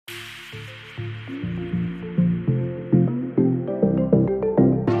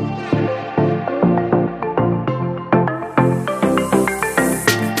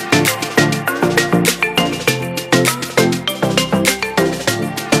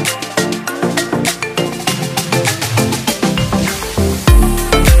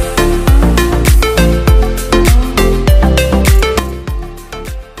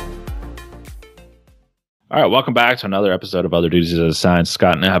All right, welcome back to another episode of Other Duties of Science.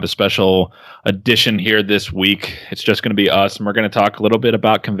 Scott and I have a special edition here this week. It's just going to be us, and we're going to talk a little bit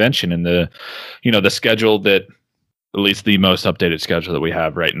about convention and the schedule that, at least the most updated schedule that we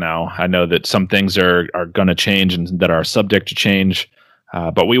have right now. I know that some things are going to change and that are subject to change,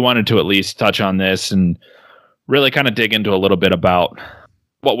 but we wanted to at least touch on this and really kind of dig into a little bit about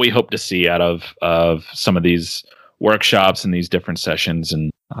what we hope to see out of some of these workshops and these different sessions,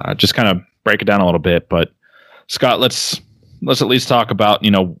 and just kind of break it down a little bit. But Scott, let's at least talk about,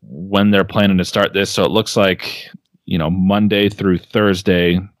 when they're planning to start this. So it looks like, Monday through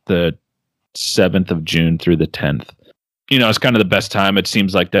Thursday, the 7th of June through the 10th. It's kind of the best time. It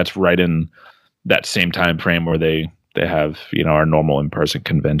seems like that's right in that same time frame where they have, our normal in-person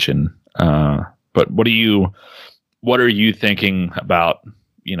convention. But what are you thinking about,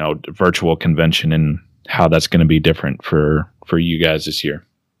 virtual convention and how that's going to be different for you guys this year?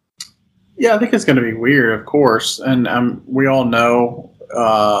 Yeah, I think it's going to be weird, of course. And we all know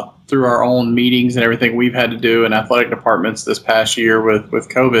through our own meetings and everything we've had to do in athletic departments this past year with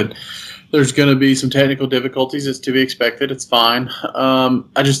COVID, there's going to be some technical difficulties. It's to be expected. It's fine.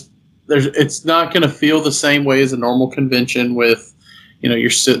 It's not going to feel the same way as a normal convention with, you're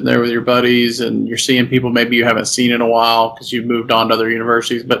sitting there with your buddies and you're seeing people maybe you haven't seen in a while because you've moved on to other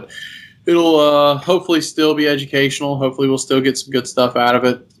universities. But it'll hopefully still be educational. Hopefully we'll still get some good stuff out of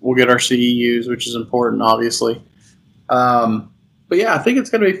it. We'll get our CEUs, which is important, obviously. But yeah, I think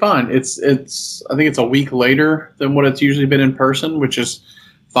it's going to be fine. I think it's a week later than what it's usually been in person, which is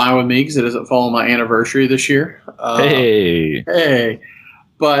fine with me because it doesn't fall on my anniversary this year. Hey.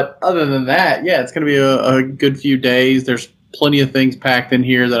 But other than that, yeah, it's going to be a good few days. There's plenty of things packed in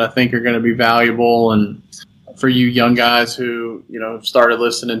here that I think are going to be valuable. And for you young guys who, started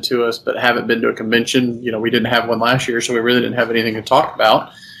listening to us but haven't been to a convention, we didn't have one last year, so we really didn't have anything to talk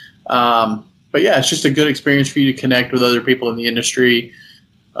about. But yeah, it's just a good experience for you to connect with other people in the industry.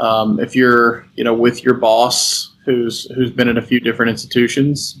 If you're, with your boss who's been in a few different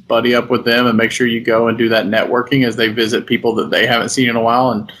institutions, buddy up with them and make sure you go and do that networking as they visit people that they haven't seen in a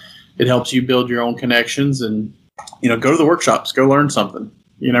while. And it helps you build your own connections and, go to the workshops, go learn something.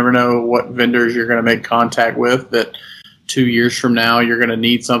 You never know what vendors you're going to make contact with that 2 years from now you're going to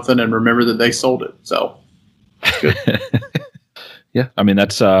need something and remember that they sold it. So, good. Yeah, I mean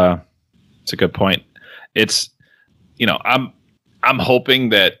that's a good point. It's I'm hoping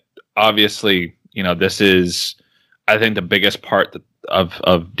that obviously this is I think the biggest part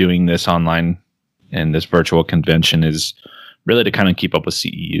of doing this online and this virtual convention is really to kind of keep up with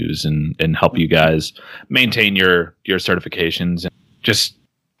CEUs and help you guys maintain your certifications and just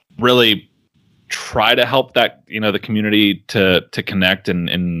really try to help that the community to connect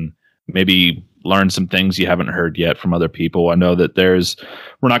and maybe learn some things you haven't heard yet from other people. I know that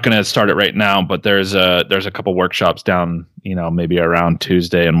we're not going to start it right now, but there's a couple workshops down maybe around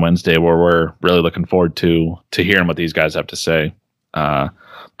Tuesday and Wednesday where we're really looking forward to hearing what these guys have to say.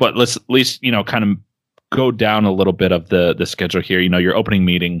 But let's at least kind of go down a little bit of the schedule here. Your opening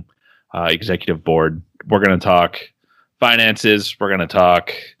meeting, executive board, we're going to talk finances, we're going to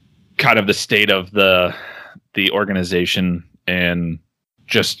talk kind of the state of the organization and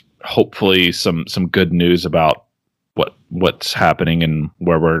just hopefully some good news about what's happening and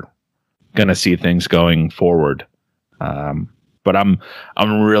where we're going to see things going forward. But I'm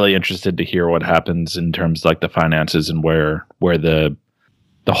really interested to hear what happens in terms of like the finances and where the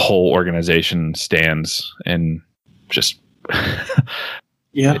whole organization stands and just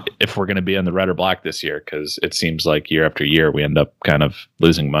yeah, if we're going to be in the red or black this year, because it seems like year after year we end up kind of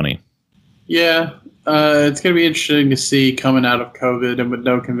losing money. Yeah, it's going to be interesting to see coming out of COVID and with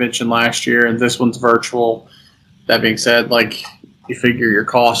no convention last year, and this one's virtual. That being said, you figure your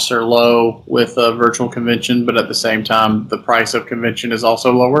costs are low with a virtual convention, but at the same time, the price of convention is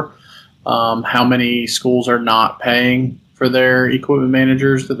also lower. How many schools are not paying for their equipment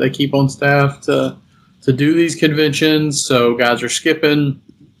managers that they keep on staff to do these conventions? So guys are skipping.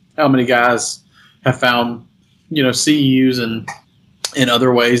 How many guys have found, CEUs and in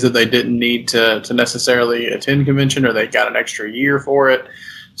other ways that they didn't need to necessarily attend convention, or they got an extra year for it.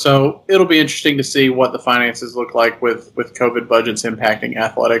 So it'll be interesting to see what the finances look like with COVID budgets impacting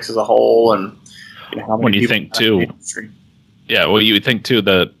athletics as a whole, and how many when you think too. Yeah, well, you would think too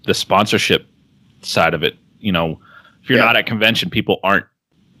the sponsorship side of it. If you're not at convention, people aren't,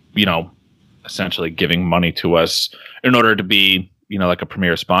 essentially giving money to us in order to be, like a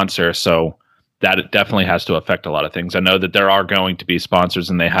premier sponsor. So that definitely has to affect a lot of things. I know that there are going to be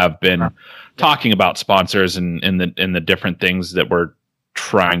sponsors, and they have been talking about sponsors and in the different things that we're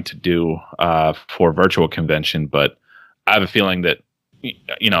trying to do for virtual convention. But I have a feeling that,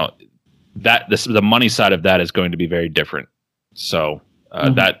 the money side of that is going to be very different. So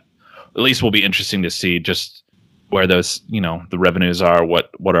that at least will be interesting to see just where those, the revenues are, what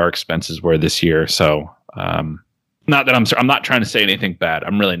our expenses were this year. So not that I'm not trying to say anything bad.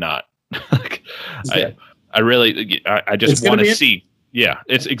 I'm really not. I just want to see. Yeah,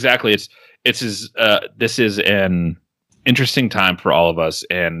 it's exactly. This is an interesting time for all of us,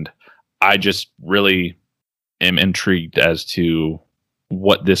 and I just really am intrigued as to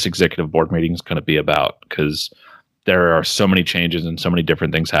what this executive board meeting is going to be about, because there are so many changes and so many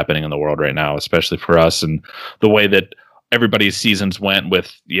different things happening in the world right now, especially for us, and the way that everybody's seasons went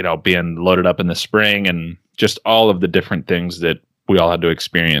with, being loaded up in the spring and just all of the different things that we all had to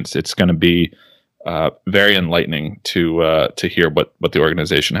experience. It's going to be very enlightening to hear what the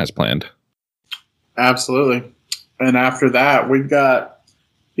organization has planned. Absolutely. And after that, we've got,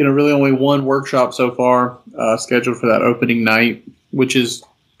 really only one workshop so far scheduled for that opening night, which is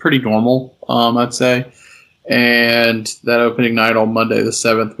pretty normal, I'd say. And that opening night on Monday the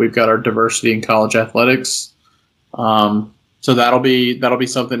 7th, we've got our diversity in college athletics. So that'll be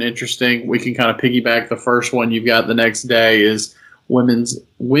something interesting. We can kind of piggyback the first one you've got the next day is women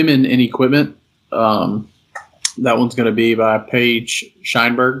in equipment. That one's going to be by Paige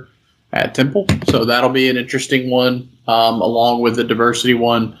Scheinberg at Temple. So that'll be an interesting one, along with the diversity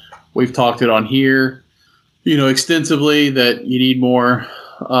one. We've talked it on here, extensively, that you need more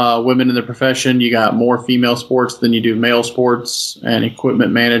women in the profession. You got more female sports than you do male sports, and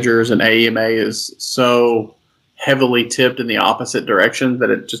equipment managers and AEMA is so heavily tipped in the opposite direction that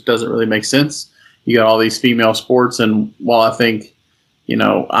it just doesn't really make sense. You got all these female sports, and while I think,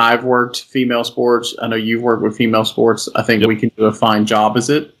 I've worked female sports, I know you've worked with female sports, I think we can do a fine job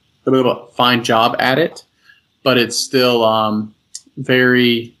at it, but it's still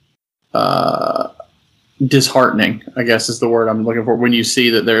very disheartening, I guess is the word I'm looking for, when you see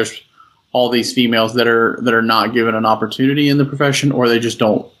that there's all these females that are not given an opportunity in the profession, or they just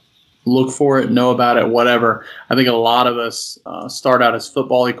don't look for it, know about it, whatever. I think a lot of us start out as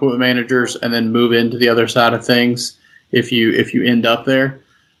football equipment managers and then move into the other side of things if you end up there.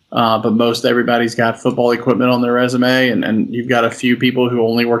 But most everybody's got football equipment on their resume, and you've got a few people who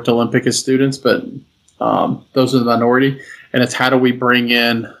only worked Olympic as students, but those are the minority. And it's how do we bring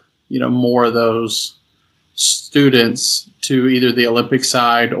in, more of those students to either the Olympic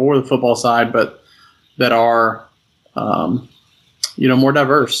side or the football side, but that are, more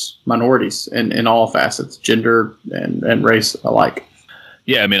diverse minorities in all facets, gender and race alike.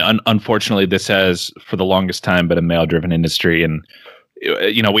 Yeah, I mean, unfortunately, this has for the longest time been a male-driven industry, and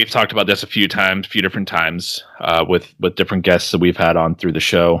we've talked about this a few different times with different guests that we've had on through the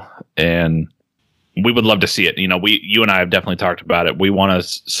show, and we would love to see it. You and I have definitely talked about it. We want to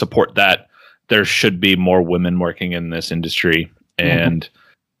support that. There should be more women working in this industry, and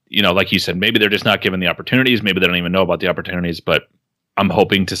like you said, maybe they're just not given the opportunities. Maybe they don't even know about the opportunities, but I'm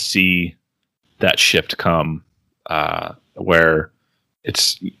hoping to see that shift come where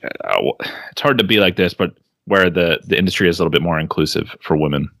it's hard to be like this, but where the industry is a little bit more inclusive for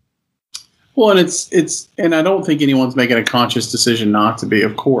women. Well, and it's and I don't think anyone's making a conscious decision not to be,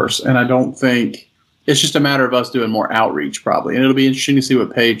 of course. And I don't think it's just a matter of us doing more outreach, probably. And it'll be interesting to see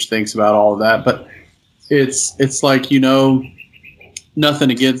what Paige thinks about all of that. But it's like,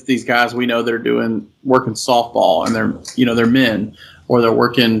 nothing against these guys we know they're working softball, and they're men, or they're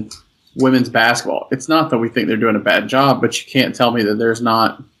working women's basketball. It's not that we think they're doing a bad job, but you can't tell me that there's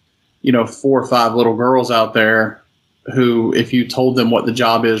not, 4 or 5 little girls out there who, if you told them what the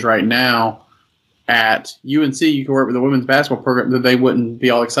job is right now at UNC, you can work with a women's basketball program, that they wouldn't be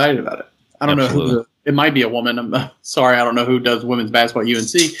all excited about it. I don't know it might be a woman. I'm sorry, I don't know who does women's basketball at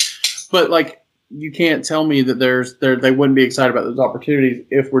UNC, but you can't tell me that they wouldn't be excited about those opportunities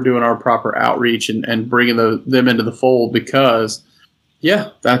if we're doing our proper outreach and bringing them into the fold, because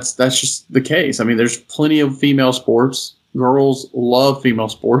that's just the case. I mean, there's plenty of female sports. Girls love female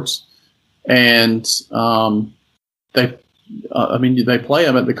sports, and they play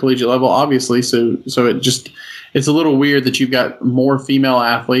them at the collegiate level, obviously. So it's a little weird that you've got more female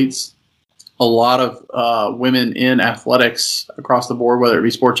athletes, a lot of women in athletics across the board, whether it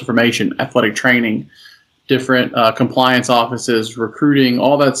be sports information, athletic training, different compliance offices, recruiting,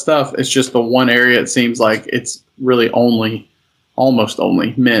 all that stuff. It's just the one area it seems like it's really almost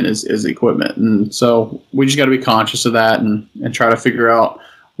only men is equipment. And so we just got to be conscious of that and try to figure out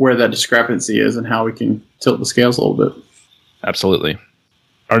where that discrepancy is and how we can tilt the scales a little bit. Absolutely.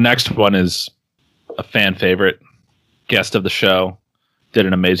 Our next one is a fan favorite, guest of the show, did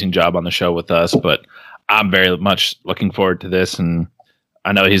an amazing job on the show with us, but I'm very much looking forward to this. And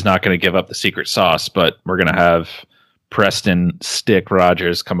I know he's not going to give up the secret sauce, but we're going to have Preston Stick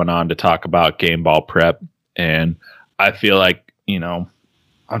Rogers coming on to talk about game ball prep. And I feel like,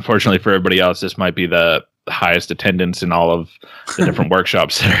 unfortunately for everybody else, this might be the highest attendance in all of the different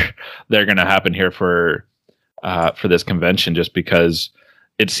workshops that are going to happen here for this convention, just because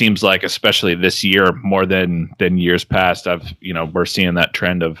it seems like, especially this year, more than years past, we're seeing that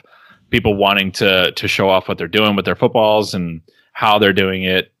trend of people wanting to show off what they're doing with their footballs and how they're doing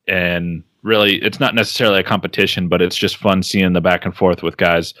it. And really, it's not necessarily a competition, but it's just fun seeing the back and forth with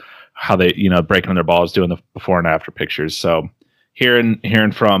guys, how they, breaking their balls, doing the before and after pictures. So hearing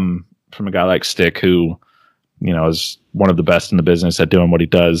from a guy like Stick, who, is one of the best in the business at doing what he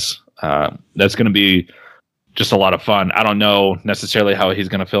does, that's going to be just a lot of fun. I don't know necessarily how he's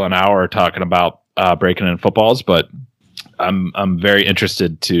going to fill an hour talking about breaking in footballs, but I'm very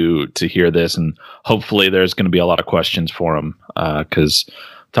interested to hear this, and hopefully there's going to be a lot of questions for him, because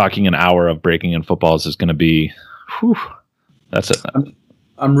talking an hour of breaking in footballs is going to be, that's it.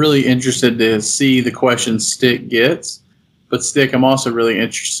 I'm really interested to see the questions Stick gets, but Stick, I'm also really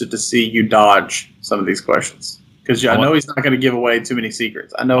interested to see you dodge some of these questions, because I know he's not going to give away too many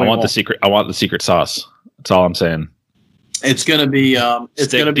secrets. I want the secret sauce. That's all I'm saying. It's going to be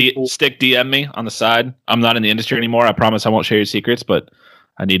cool. Stick DM me on the side. I'm not in the industry anymore. I promise I won't share your secrets, but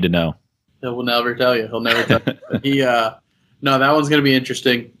I need to know. He will never tell you. He'll never tell you. No, that one's going to be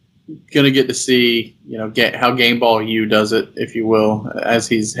interesting. Going to get to see, how Game Ball U does it, if you will, as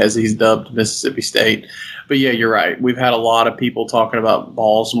he's dubbed Mississippi State. But yeah, you're right. We've had a lot of people talking about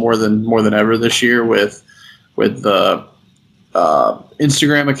balls more than ever this year with the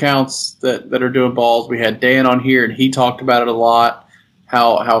Instagram accounts that are doing balls. We had Dan on here, and he talked about it a lot.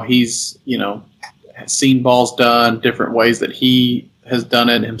 How he's seen balls done different ways that he has done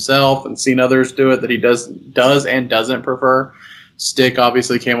it himself, and seen others do it that he does and doesn't prefer. Stick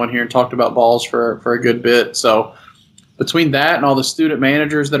obviously came on here and talked about balls for a good bit. So between that and all the student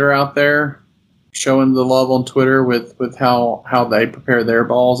managers that are out there showing the love on Twitter with how they prepare their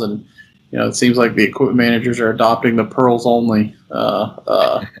balls, and it seems like the equipment managers are adopting the pearls only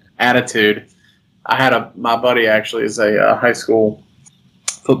attitude. I had my buddy actually is a high school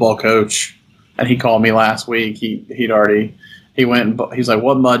football coach, and he called me last week. He went and he's like,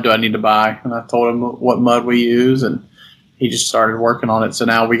 "What mud do I need to buy?" And I told him what mud we use, and he just started working on it. So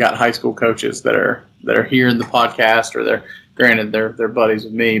now we got high school coaches that are hearing the podcast, or they're buddies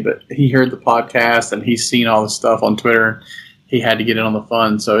with me, but he heard the podcast and he's seen all the stuff on Twitter. He had to get in on the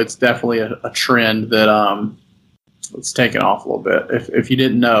fun. So it's definitely a trend that it's taken off a little bit. If you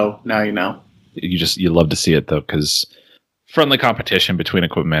didn't know, now you know. You love to see it, though, because friendly competition between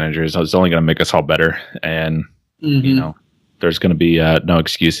equipment managers is only going to make us all better. And, there's going to be no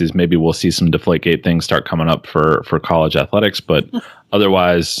excuses. Maybe we'll see some Deflategate things start coming up for college athletics, but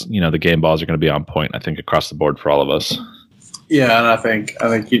otherwise, the game balls are going to be on point, I think, across the board for all of us. Yeah, and I think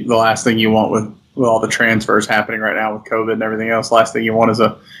the last thing you want with all the transfers happening right now with COVID and everything else, last thing you want is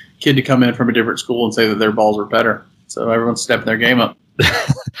a kid to come in from a different school and say that their balls are better. So everyone's stepping their game up.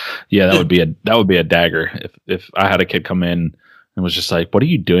 Yeah, that would be a dagger if I had a kid come in and was just like, "What are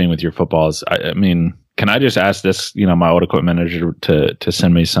you doing with your footballs?" I mean, can I just ask this, my old equipment manager to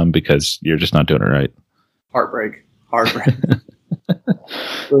send me some, because you're just not doing it right. Heartbreak.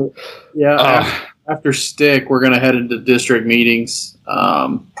 But, yeah. After Stick, we're going to head into district meetings.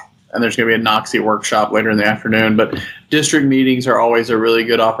 And there's going to be a Noxie workshop later in the afternoon. But district meetings are always a really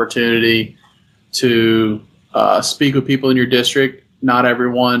good opportunity to speak with people in your district. Not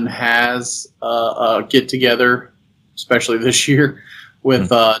everyone has a get-together, especially this year,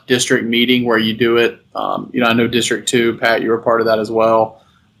 with district meeting where you do it. I know District 2, Pat, you were part of that as well.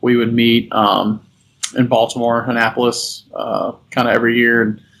 We would meet in Baltimore, Annapolis, kind of every year.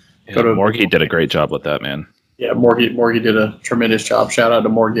 And go to Morgie did a great job with that, man. Yeah, Morgie did a tremendous job. Shout out to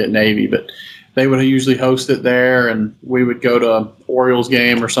Morgie at Navy. But they would usually host it there, and we would go to an Orioles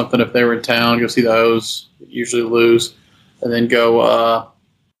game or something if they were in town, go see the O's, usually lose, and then go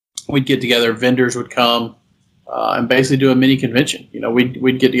we'd get together, vendors would come, and basically do a mini convention.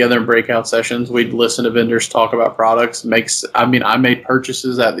 We'd get together in breakout sessions. We'd listen to vendors talk about products. I made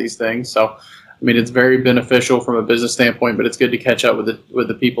purchases at these things. So, it's very beneficial from a business standpoint, but it's good to catch up with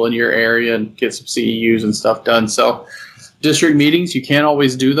the people in your area and get some CEUs and stuff done. So district meetings, you can't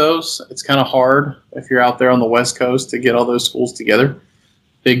always do those. It's kind of hard if you're out there on the West Coast to get all those schools together.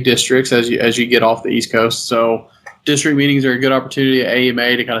 Big districts as you get off the East Coast. So district meetings are a good opportunity at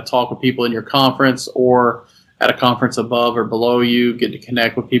AMA to kind of talk with people in your conference or at a conference above or below you, get to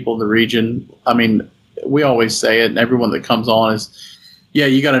connect with people in the region. We always say it, and everyone that comes on is, yeah,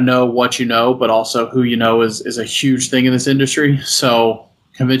 you got to know what you know, but also who you know is a huge thing in this industry. So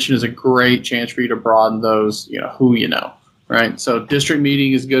convention is a great chance for you to broaden those, who you know, right? So district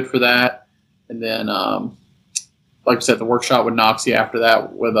meeting is good for that. And then, like I said, the workshop with Noxie after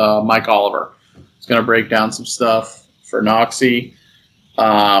that with Mike Oliver. He's going to break down some stuff for Noxie.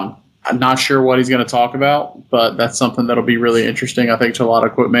 I'm not sure what he's going to talk about, but that's something that'll be really interesting, I think, to a lot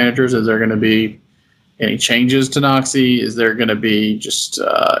of equipment managers. Is there going to be any changes to Noxie? Is there going to be just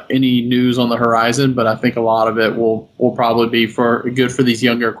any news on the horizon? But I think a lot of it will probably be good for these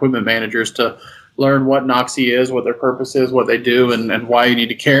younger equipment managers to learn what Noxie is, what their purpose is, what they do, and why you need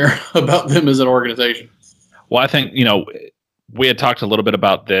to care about them as an organization. Well, I think, we had talked a little bit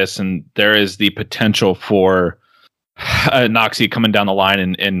about this, and there is the potential for Noxie coming down the line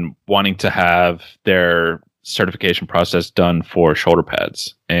and wanting to have their certification process done for shoulder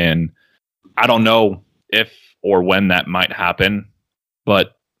pads. And I don't know if or when that might happen,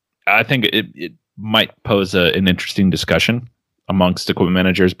 but I think it might pose an interesting discussion amongst equipment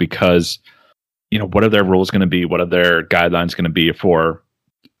managers because, what are their rules going to be? What are their guidelines going to be for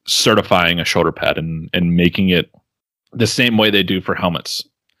certifying a shoulder pad and making it the same way they do for helmets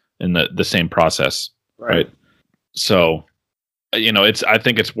in the same process, right? So, I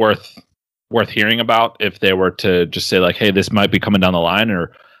think it's worth hearing about if they were to just say like, hey, this might be coming down the line,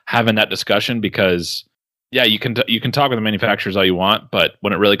 or having that discussion, because yeah, you can talk with the manufacturers all you want, but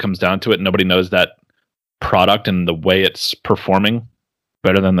when it really comes down to it, nobody knows that product and the way it's performing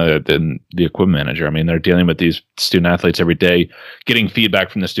better than the equipment manager. I mean, they're dealing with these student athletes every day, getting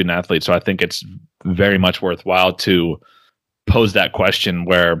feedback from the student athletes. So I think it's very much worthwhile to pose that question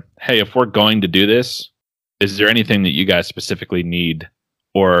where, hey, if we're going to do this, is there anything that you guys specifically need,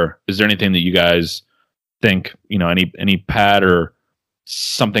 or is there anything that you guys think, any pad or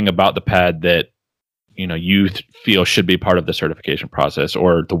something about the pad that, you feel should be part of the certification process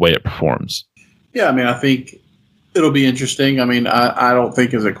or the way it performs? Yeah, I mean, I think it'll be interesting. I mean, I don't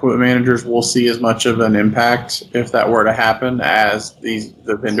think as equipment managers we'll see as much of an impact if that were to happen as the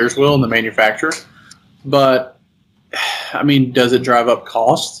vendors will and the manufacturers. But, I mean, does it drive up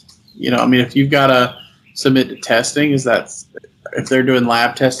cost? If you've got to submit to testing, if they're doing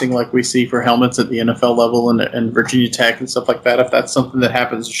lab testing like we see for helmets at the NFL level and Virginia Tech and stuff like that, if that's something that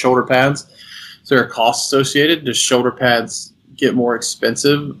happens to shoulder pads, is there a cost associated? Does shoulder pads get more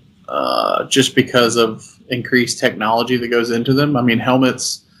expensive just because of increased technology that goes into them? I mean,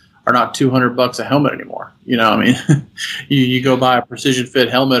 helmets are not $200 a helmet anymore. You go buy a precision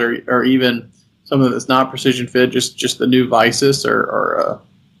fit helmet or even something that's not precision fit, just the new Visus or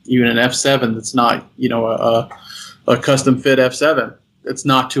even an F7 that's not, a custom fit F7. It's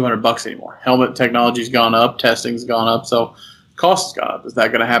not $200 anymore. Helmet technology's gone up, testing's gone up, so cost has gone up. Is that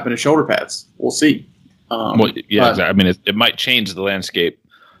going to happen to shoulder pads? We'll see. Exactly. I mean, it might change the landscape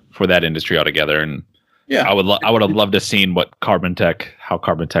for that industry altogether. And yeah, I would have loved to seen how Carbon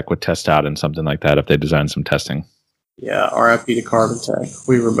Tech would test out in something like that if they designed some testing. Yeah, RIP to Carbon Tech.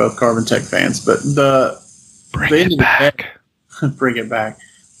 We were both Carbon Tech fans, but bring it back. Bring it back.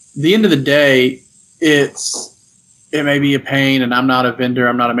 The end of the day, it may be a pain, and I'm not a vendor,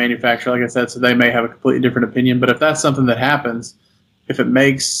 I'm not a manufacturer, like I said, so they may have a completely different opinion. But if that's something that happens, if it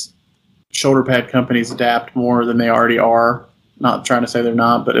makes shoulder pad companies adapt more than they already are, not trying to say they're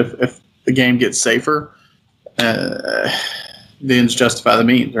not, but if the game gets safer, the ends justify the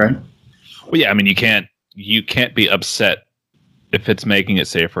means, right? Well, yeah, I mean, you can't be upset if it's making it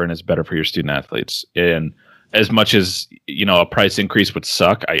safer and it's better for your student athletes. And as much as, a price increase would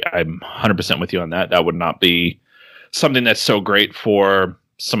suck, I'm 100% with you on that. That would not be something that's so great for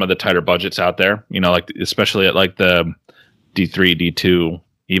some of the tighter budgets out there, like especially at like the D3, D2,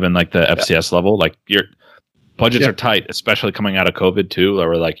 even like the FCS level, like your budgets are tight, especially coming out of COVID too,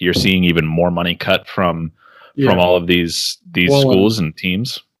 or like you're seeing even more money cut from all of these schools and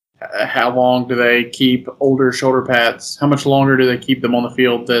teams. How long do they keep older shoulder pads? How much longer do they keep them on the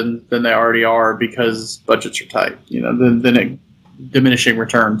field than they already are because budgets are tight? Then it diminishing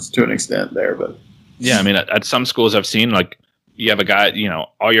returns to an extent there, but. Yeah, I mean, at some schools I've seen, like, you have a guy,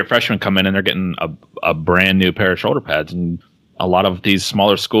 all your freshmen come in and they're getting a brand new pair of shoulder pads. And a lot of these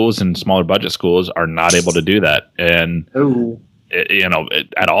smaller schools and smaller budget schools are not able to do that. And,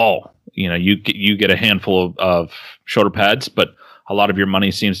 at all. You get a handful of shoulder pads, but a lot of your money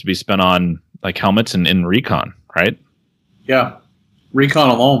seems to be spent on, like, helmets and in recon, right? Yeah. Recon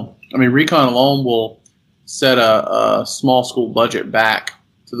alone. I mean, recon alone will set a small school budget back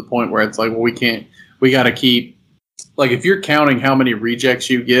to the point where it's like, well, we got to keep, like, if you're counting how many rejects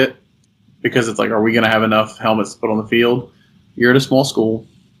you get, because it's like, are we going to have enough helmets to put on the field? You're at a small school,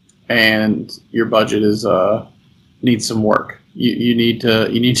 and your budget needs some work. you need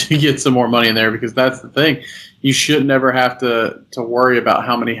to get some more money in there, because that's the thing. You should never have to worry about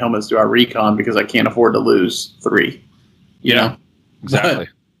how many helmets do I recon because I can't afford to lose 3. You know? Exactly.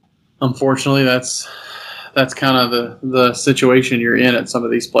 But unfortunately, that's kind of the situation you're in at some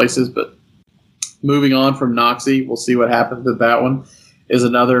of these places. But moving on from Noxie, we'll see what happens with that one, is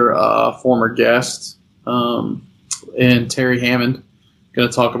another former guest, and Terry Hammond, going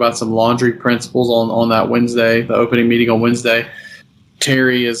to talk about some laundry principles on that Wednesday, the opening meeting on Wednesday.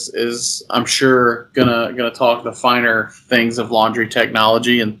 Terry is I'm sure gonna talk the finer things of laundry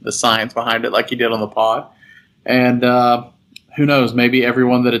technology and the science behind it, like he did on the pod. And who knows? Maybe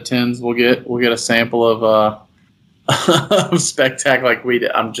everyone that attends will get a sample of of Spec-Tac like we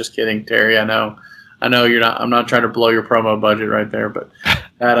did. I'm just kidding, Terry. I know you're not. I'm not trying to blow your promo budget right there, but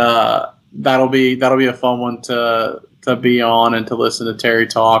that'll be a fun one to be on and to listen to Terry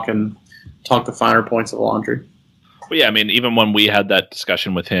talk the finer points of laundry. Well, yeah, I mean, even when we had that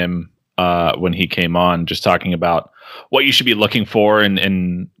discussion with him when he came on, just talking about what you should be looking for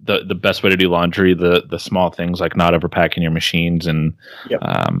and the best way to do laundry, the small things like not overpacking your machines, and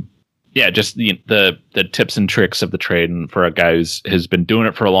just the tips and tricks of the trade, and for a guy who's been doing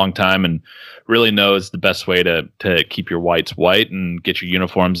it for a long time and really knows the best way to keep your whites white and get your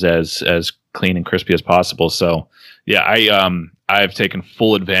uniforms as clean and crispy as possible. So yeah, I've taken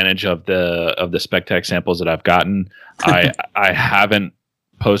full advantage of the Spec-Tac samples that I've gotten. I haven't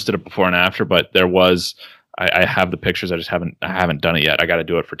posted it before and after, but I have the pictures. I haven't done it yet. I got to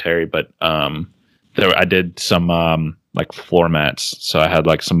do it for Terry, but I did some like floor mats. So I had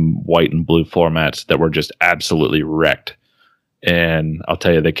like some white and blue floor mats that were just absolutely wrecked. And I'll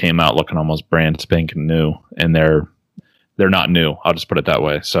tell you, they came out looking almost brand spanking new, and they're not new. I'll just put it that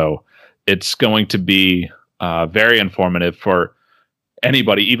way. So it's going to be very informative for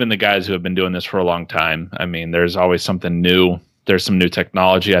anybody, even the guys who have been doing this for a long time. I mean, there's always something new. There's some new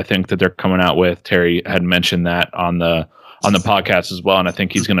technology, I think, that they're coming out with. Terry had mentioned that on the podcast as well, and I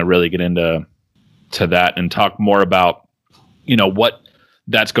think he's going to really get into that and talk more about what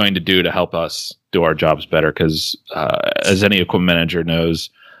that's going to do to help us do our jobs better. Because as any equipment manager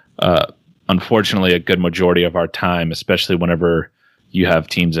knows, unfortunately, a good majority of our time, especially whenever you have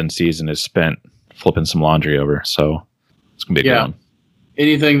teams in season, is spent flipping some laundry over. So it's going to be a good one.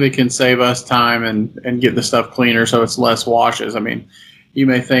 Anything that can save us time and get the stuff cleaner so it's less washes. I mean, you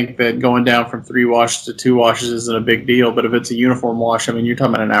may think that going down from 3 washes to 2 washes isn't a big deal, but if it's a uniform wash, I mean, you're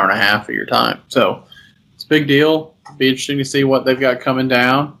talking about an hour and a half of your time. So it's a big deal. It'll be interesting to see what they've got coming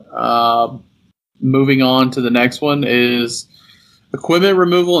down. Moving on to the next one is equipment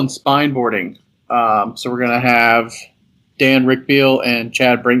removal and spine boarding. So we're going to have Dan Rickbeal and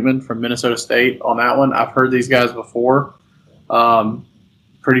Chad Brinkman from Minnesota State on that one. I've heard these guys before.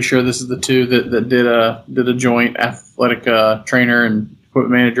 Pretty sure this is the two that did a joint athletic trainer and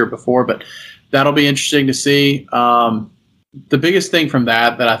equipment manager before, but that'll be interesting to see. The biggest thing from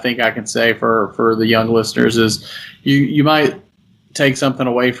that I think I can say for the young listeners is you might take something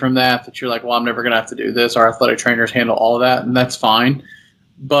away from that you're like, well, I'm never going to have to do this. Our athletic trainers handle all of that, and that's fine.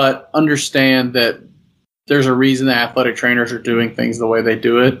 But understand that there's a reason that athletic trainers are doing things the way they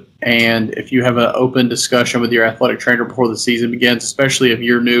do it. And if you have an open discussion with your athletic trainer before the season begins, especially if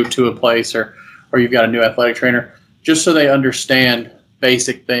you're new to a place or you've got a new athletic trainer, just so they understand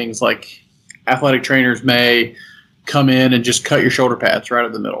basic things like athletic trainers may come in and just cut your shoulder pads right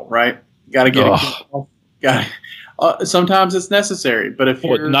in the middle, right? Got to get it. Sometimes it's necessary, but if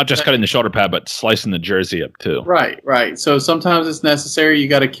you're not just cutting the shoulder pad, but slicing the jersey up too. Right. So sometimes it's necessary. You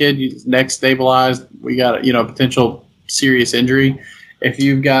got a kid, neck stabilized. We got a potential serious injury. If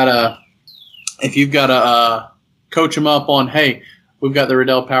you've got to coach them up on, hey, we've got the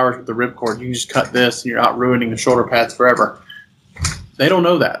Riddell Powers with the ripcord. You can just cut this, and you're not ruining the shoulder pads forever. They don't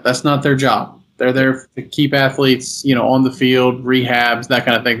know that. That's not their job. They're there to keep athletes, on the field, rehabs, that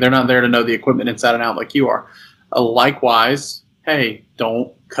kind of thing. They're not there to know the equipment inside and out like you are. Likewise, hey,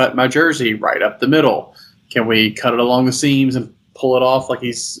 don't cut my jersey right up the middle. Can we cut it along the seams and pull it off like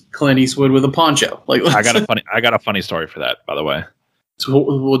he's Clint Eastwood with a poncho? Like, I got a funny story for that, by the way. So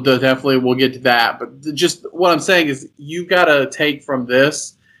we'll get to that. But just what I'm saying is you've got to take from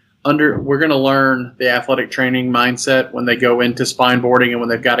this. We're going to learn the athletic training mindset when they go into spine boarding and when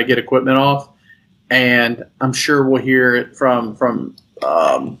they've got to get equipment off. And I'm sure we'll hear it from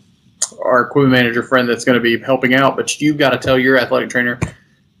our equipment manager friend that's going to be helping out. But you've got to tell your athletic trainer,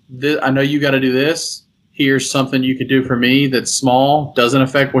 I know you got to do this. Here's something you could do for me that's small, doesn't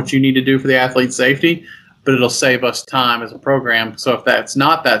affect what you need to do for the athlete's safety, but it'll save us time as a program. So if that's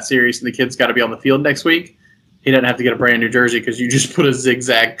not that serious and the kid's got to be on the field next week, he doesn't have to get a brand new jersey because you just put a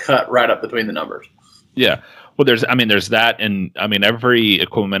zigzag cut right up between the numbers. Yeah. Well, there's that, and I mean, every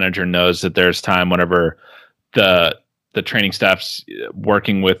equipment manager knows that there's time whenever the training staff's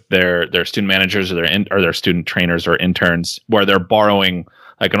working with their student managers or their student trainers or interns, where they're borrowing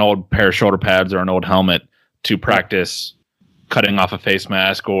like an old pair of shoulder pads or an old helmet to practice cutting off a face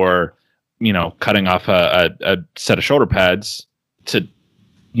mask, or cutting off a set of shoulder pads to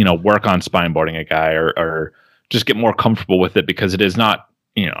work on spine boarding a guy, or just get more comfortable with it, because it is not,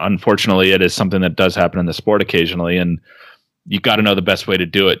 unfortunately, it is something that does happen in the sport occasionally, and you got to know the best way to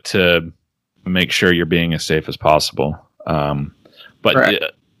do it to make sure you're being as safe as possible. But right.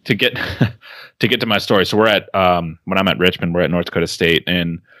 to get to my story, so we're at when I'm at Richmond, we're at North Dakota State,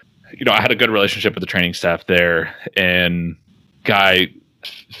 and I had a good relationship with the training staff there, and guy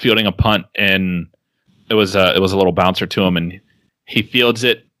fielding a punt, and it was a little bouncer to him, and he fields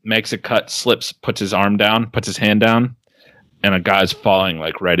it, makes a cut, slips, puts his hand down, and a guy's falling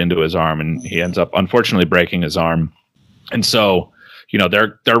like right into his arm, and he ends up unfortunately breaking his arm. And so,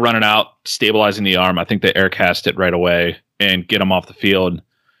 they're running out, stabilizing the arm. I think they air cast it right away and get him off the field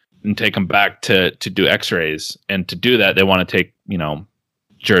and take him back to do x-rays. And to do that, they want to take,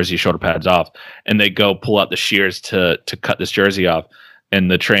 jersey, shoulder pads off, and they go pull out the shears to cut this jersey off.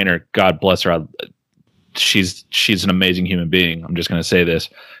 And the trainer, God bless her, she's an amazing human being. I'm just going to say this.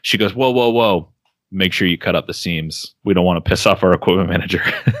 She goes, whoa. Make sure you cut up the seams. We don't want to piss off our equipment manager.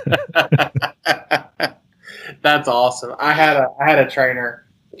 That's awesome. I had a trainer.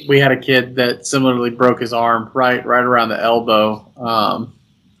 We had a kid that similarly broke his arm right around the elbow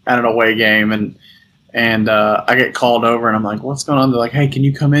at an away game, and I get called over, and I'm like, "What's going on?" They're like, "Hey, can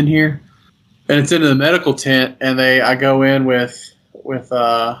you come in here?" And it's into the medical tent, and I go in with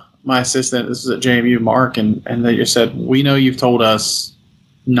my assistant. This is at JMU, Mark, and they just said, "We know you've told us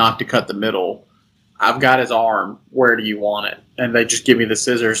not to cut the middle. I've got his arm. Where do you want it?" And they just give me the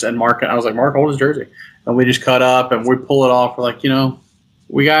scissors, and I was like, "Mark, hold his jersey." And we just cut up, and we pull it off. We're like,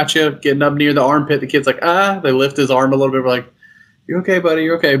 we got you, getting up near the armpit. The kid's like, they lift his arm a little bit. We're like, "You're okay, buddy,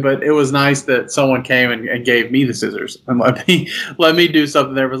 you're okay." But it was nice that someone came and gave me the scissors and let me do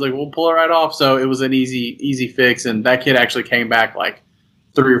something there. It was like, we'll pull it right off. So it was an easy fix. And that kid actually came back like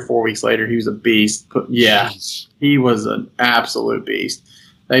 3 or 4 weeks later. He was a beast. He was an absolute beast.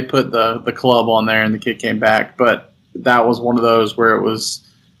 They put the club on there, and the kid came back. But that was one of those where it was,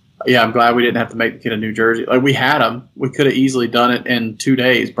 I'm glad we didn't have to make the kid a new jersey. Like, we had him. We could have easily done it in 2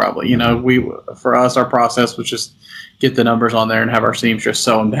 days probably. For us, our process was just get the numbers on there and have our seamstress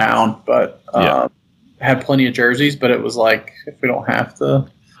sew them down. But had plenty of jerseys, but it was like, if we don't have to.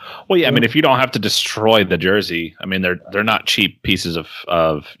 Well, yeah, I mean, if you don't have to destroy the jersey, I mean, they're not cheap pieces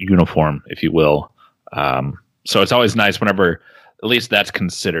of uniform, if you will. So it's always nice whenever at least that's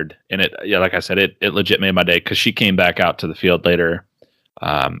considered. And like I said, it legit made my day, because she came back out to the field later.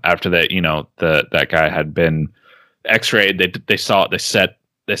 After that, that guy had been x-rayed. They saw it. They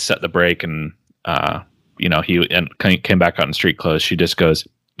set the break, and he came back out in street clothes. She just goes,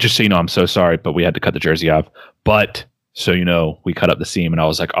 "Just so you know, I'm so sorry, but we had to cut the jersey off. But so we cut up the seam." And I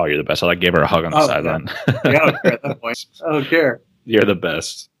was like, "Oh, you're the best." I gave her a hug on the sideline. I don't care at that point. I don't care. You're the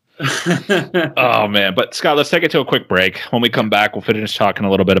best. Oh man! But Scott, let's take it to a quick break. When we come back, we'll finish talking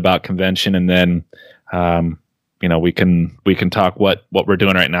a little bit about convention, and then we can talk what we're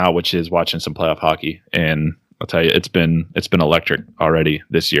doing right now, which is watching some playoff hockey. And I'll tell you, it's been electric already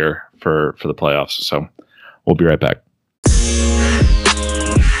this year for the playoffs. So we'll be right back.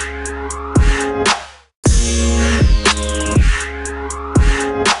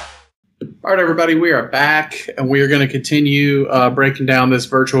 All right, everybody, we are back, and we are going to continue breaking down this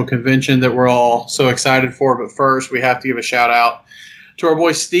virtual convention that we're all so excited for. But first, we have to give a shout out to our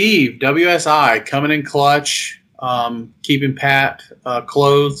boy Steve, WSI, coming in clutch, keeping Pat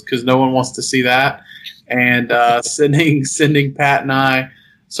clothed, because no one wants to see that, and sending Pat and I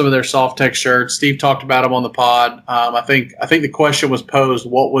some of their Soft Tech shirts. Steve talked about them on the pod. I think the question was posed: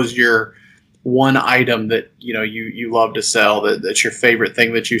 what was your one item that you love to sell, that's your favorite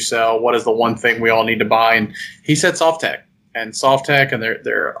thing that you sell? What is the one thing we all need to buy? And he said Soft Tech, and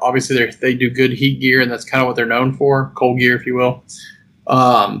they're obviously they do good heat gear, and that's kind of what they're known for, cold gear, if you will.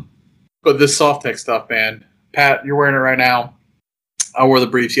 But this Soft Tech stuff, man, Pat, you're wearing it right now. I wore the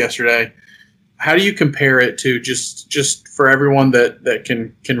briefs yesterday. How do you compare it to just for everyone that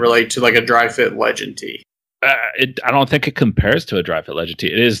can relate to like a Dry Fit Legend tee? I don't think it compares to a Dry Fit Legend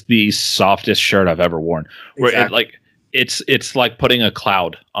tee. It is the softest shirt I've ever worn. Where exactly. It's like putting a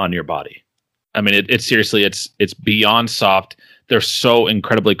cloud on your body. I mean, it's seriously, it's beyond soft. They're so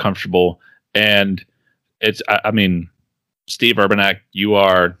incredibly comfortable, and I mean, Steve Urbanek, you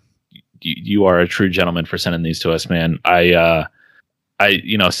are a true gentleman for sending these to us, man. I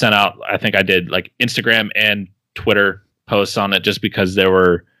sent out, I think I did like Instagram and Twitter posts on it just because there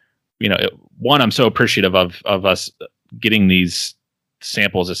were, one, I'm so appreciative of us getting these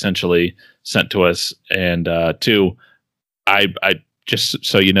samples essentially sent to us. And two, I just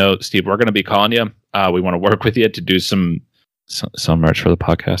so you know, Steve, we're going to be calling you. We want to work with you to do some merch for the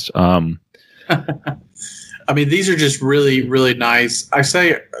podcast. I mean, these are just really, really nice. I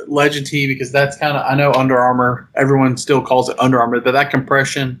say Legend T because that's kind of, I know Under Armour, everyone still calls it Under Armour, but that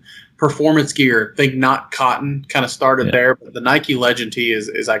compression performance gear, think not cotton, kind of started there. But the Nike Legend T is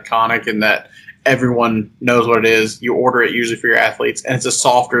iconic in that everyone knows what it is. You order it usually for your athletes, and it's a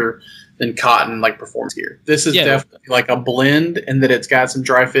softer than cotton, like performance gear. This is definitely like a blend in that it's got some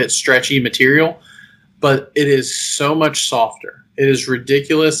dry fit, stretchy material, but it is so much softer. It is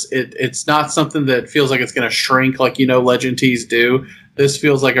ridiculous. It's not something that feels like it's going to shrink like, Legend Tees do. This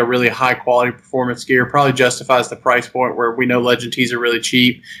feels like a really high quality performance gear. Probably justifies the price point where we know Legend Tees are really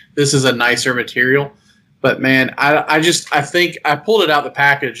cheap. This is a nicer material. But man, I think I pulled it out the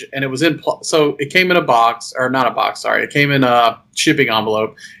package and it was so it came in a box, or not a box, sorry. It came in a shipping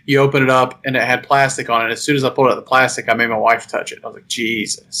envelope. You open it up and it had plastic on it. As soon as I pulled out the plastic, I made my wife touch it. I was like,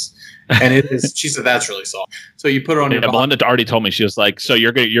 Jesus. And it is. She said that's really soft. So you put it on your. Belinda already told me, she was like, "So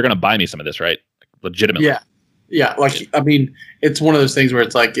you're gonna buy me some of this, right? Legitimately." Yeah. Like, I mean, it's one of those things where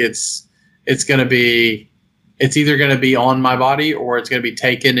it's like it's either gonna be on my body or it's gonna be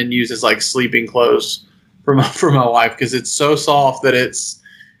taken and used as like sleeping clothes for my wife, because it's so soft that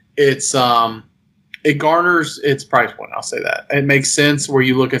it garners its price point. I'll say that. It makes sense where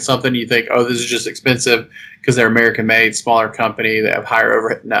you look at something and you think, oh, this is just expensive because they're American made, smaller company, they have higher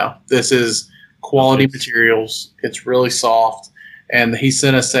overhead. No, this is quality materials. It's really soft. And he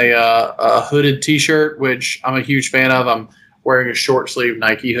sent us a hooded t-shirt, which I'm a huge fan of. I'm wearing a short sleeve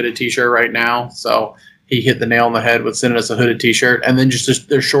Nike hooded t-shirt right now. So he hit the nail on the head with sending us a hooded t-shirt, and then just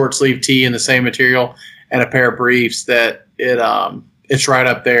their short sleeve tee in the same material and a pair of briefs that it's right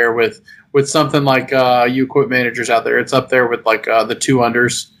up there with something like you equip managers out there. It's up there with like the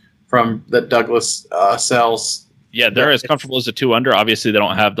 2-unders from that Douglas sells. Yeah, they're as comfortable as the 2-under. Obviously, they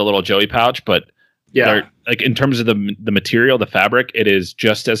don't have the little Joey pouch, but they're, like, in terms of the material, the fabric, it is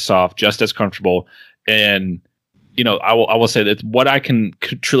just as soft, just as comfortable. And I will say that what I can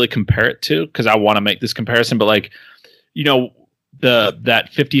truly compare it to, because I want to make this comparison, but like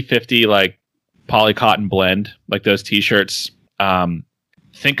that 50-50 like poly cotton blend, like those t-shirts.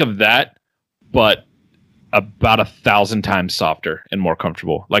 Think of that, but about 1,000 times softer and more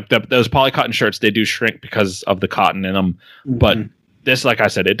comfortable. Like those poly cotton shirts, they do shrink because of the cotton in them. Mm-hmm. But this, like I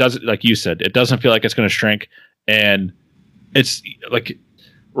said, it doesn't, like you said, it doesn't feel like it's going to shrink. And it's like,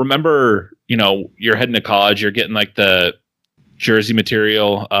 remember, you're heading to college, you're getting like the jersey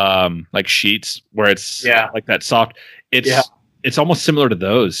material, like sheets where it's like that soft. It's almost similar to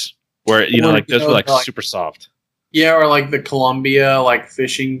those where, like those were like super soft. Yeah, or like the Columbia like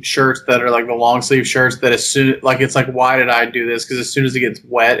fishing shirts that are like the long sleeve shirts that as soon it's like, why did I do this? Because as soon as it gets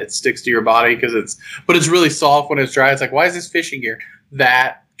wet, it sticks to your body but it's really soft when it's dry. It's like, why is this fishing gear?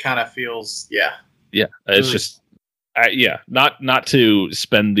 That kind of feels it's really just not to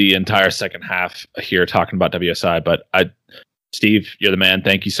spend the entire second half here talking about WSI, but Steve, you're the man.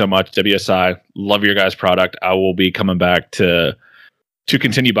 Thank you so much, WSI. Love your guys' product. I will be coming back to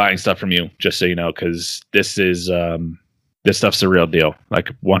continue buying stuff from you, just so you know, because this stuff's a real deal. Like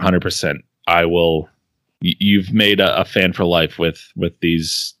 100%. I will. You've made a fan for life with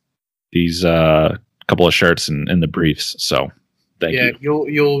these couple of shirts and the briefs. So thank you.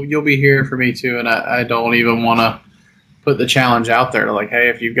 Yeah, you'll be here for me too, and I don't even want to put the challenge out there to like, hey,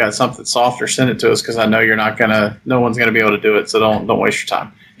 if you've got something softer, send it to us, because I know no one's gonna be able to do it. So don't waste your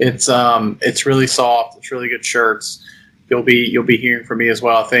time. It's really soft. It's really good shirts. You'll be hearing from me as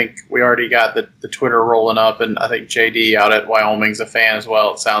well. I think we already got the Twitter rolling up, and I think JD out at Wyoming's a fan as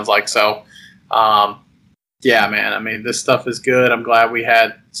well. It sounds like so. Yeah, man. I mean, this stuff is good. I'm glad we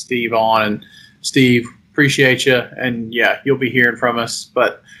had Steve on, and Steve, appreciate you. And yeah, you'll be hearing from us.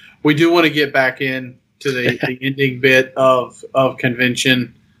 But we do want to get back in to the ending bit of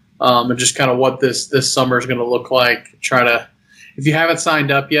convention, and just kind of what this summer is going to look like. If you haven't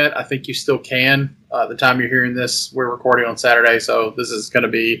signed up yet, I think you still can. The time you're hearing this, we're recording on Saturday, so this is going to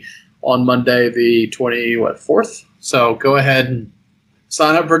be on Monday, the 4th. So go ahead and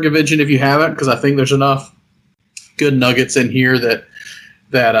sign up for convention if you haven't, because I think there's enough good nuggets in here that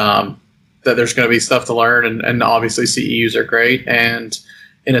there's going to be stuff to learn, and obviously CEUs are great. And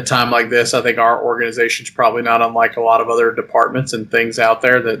in a time like this, I think our organization's probably not unlike a lot of other departments and things out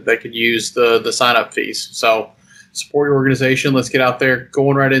there that they could use the sign up fees. So support your organization. Let's get out there,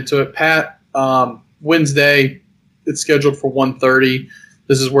 going right into it. Pat, Wednesday, it's scheduled for 1:30.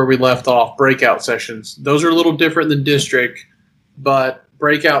 This is where we left off. Breakout sessions. Those are a little different than district, but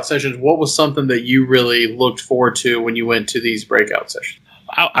breakout sessions. What was something that you really looked forward to when you went to these breakout sessions?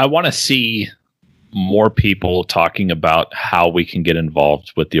 I want to see more people talking about how we can get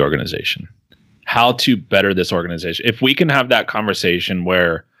involved with the organization, how to better this organization. If we can have that conversation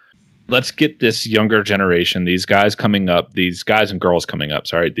where let's get this younger generation, these guys and girls coming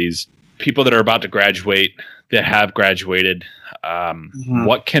up, these people that are about to graduate, that have graduated,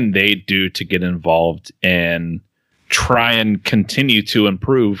 what can they do to get involved and try and continue to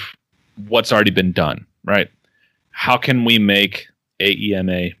improve what's already been done, right? How can we make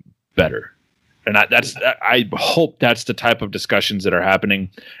AEMA better? And I hope that's the type of discussions that are happening.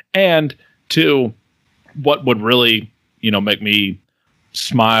 And two, what would really, make me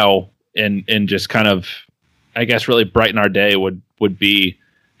smile and just kind of, I guess, really brighten our day would be,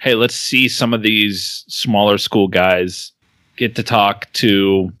 hey, let's see some of these smaller school guys get to talk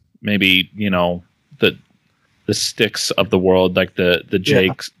to maybe, the Sticks of the world, like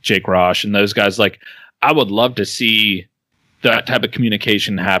the Jake Rosh and those guys. Like, I would love to see that type of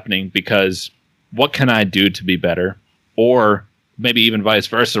communication happening, because what can I do to be better? Or maybe even vice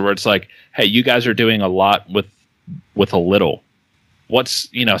versa, where it's like, hey, you guys are doing a lot with a little. What's,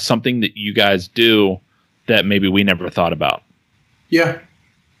 something that you guys do that maybe we never thought about? Yeah.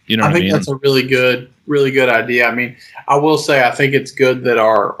 You know what I mean? I think that's a really good idea. I mean, I will say, I think it's good that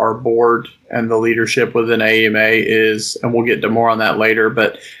our board and the leadership within AEMA is, and we'll get to more on that later,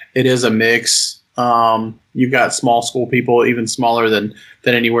 but it is a mix. You've got small school people, even smaller than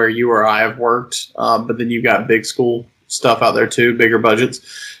anywhere you or I have worked. But then you've got big school stuff out there too, bigger budgets.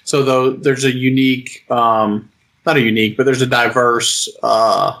 So though there's a unique, not a unique, but there's a diverse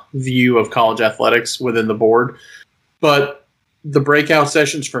view of college athletics within the board. But the breakout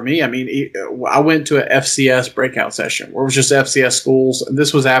sessions for me, I mean, I went to a FCS breakout session where it was just FCS schools.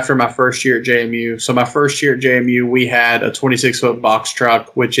 This was after my first year at JMU. So my first year at JMU, we had a 26-foot box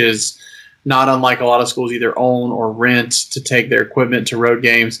truck, which is not unlike a lot of schools either own or rent to take their equipment to road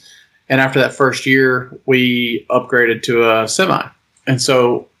games. And after that first year, we upgraded to a semi. And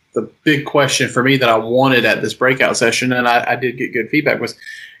so the big question for me that I wanted at this breakout session, and I did get good feedback, was,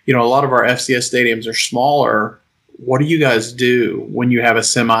 a lot of our FCS stadiums are smaller. What do you guys do when you have a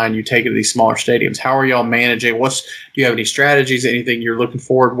semi and you take it to these smaller stadiums? How are y'all managing? Do you have any strategies, anything you're looking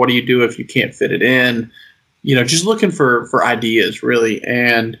forward? What do you do if you can't fit it in? Just looking for ideas, really.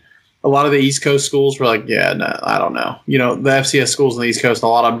 And a lot of the East Coast schools were like, yeah, no, I don't know. The FCS schools on the East Coast, a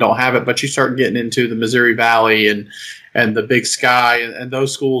lot of them don't have it, but you start getting into the Missouri Valley and the Big Sky, and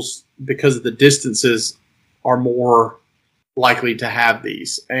those schools, because of the distances, are more likely to have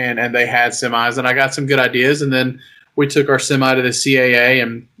these. And they had semis, and I got some good ideas. And then we took our semi to the CAA,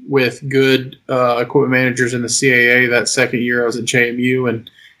 and with good equipment managers in the CAA that second year I was at JMU,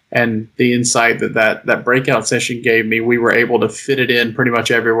 and the insight that breakout session gave me, we were able to fit it in pretty much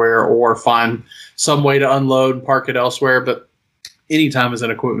everywhere or find some way to unload and park it elsewhere. But anytime as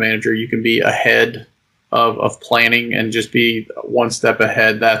an equipment manager, you can be ahead of planning and just be one step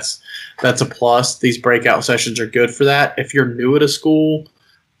ahead. That's a plus. These breakout sessions are good for that. If you're new at a school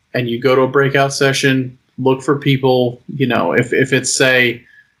and you go to a breakout session, look for people, if it's, say,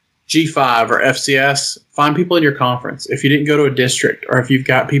 G5 or FCS, find people in your conference. If you didn't go to a district, or if you've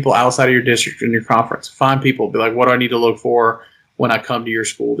got people outside of your district in your conference, find people. Be like, what do I need to look for when I come to your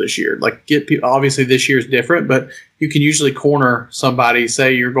school this year? Like, get people. Obviously, this year is different, but you can usually corner somebody.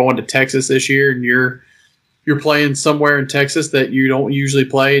 Say you're going to Texas this year, and you're playing somewhere in Texas that you don't usually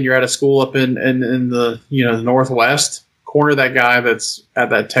play, and you're at a school up in the the Northwest. Corner that guy that's at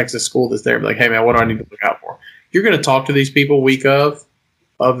that Texas school that's there. Be like, hey man, what do I need to look out for? You're going to talk to these people week of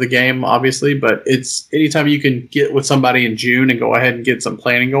the game, obviously, but it's anytime you can get with somebody in June and go ahead and get some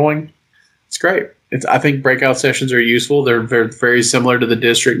planning going, it's great. I think breakout sessions are useful. They're very similar to the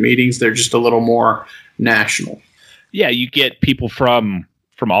district meetings. They're just a little more national. Yeah, you get people from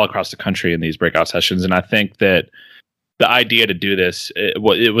all across the country in these breakout sessions, and I think that the idea to do this, it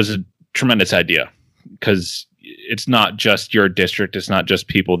was a tremendous idea, because it's not just your district. It's not just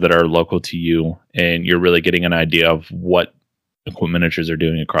people that are local to you, and you're really getting an idea of what equipment managers are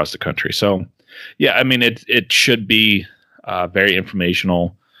doing across the country. So, yeah, I mean, it should be very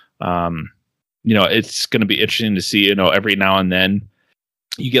informational. It's going to be interesting to see, every now and then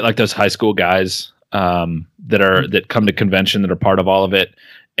you get like those high school guys that come to convention that are part of all of it.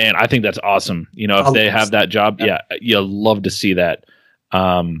 And I think that's awesome. If they have that job, yeah, you'll love to see that.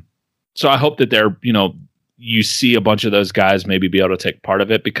 So I hope that you see a bunch of those guys maybe be able to take part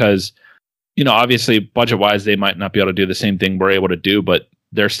of it, because, obviously budget wise, they might not be able to do the same thing we're able to do, but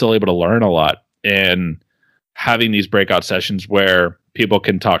they're still able to learn a lot. And having these breakout sessions where people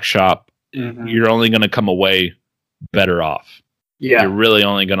can talk shop, you're only going to come away better off. Yeah. You're really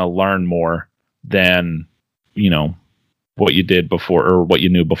only going to learn more than, what you did before or what you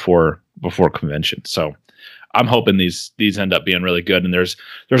knew before convention. So I'm hoping these end up being really good. And there's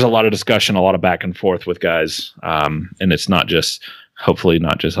a lot of discussion, a lot of back and forth with guys. And it's hopefully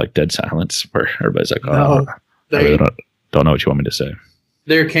not just like dead silence where everybody's like, I really don't know what you want me to say.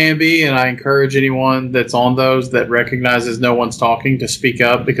 There can be, and I encourage anyone that's on those that recognizes no one's talking to speak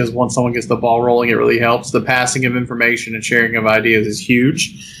up, because once someone gets the ball rolling, it really helps. The passing of information and sharing of ideas is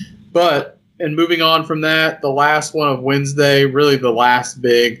huge. And moving on from that, the last one of Wednesday, really the last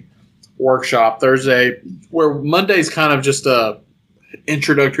big workshop. Thursday, where Monday's kind of just a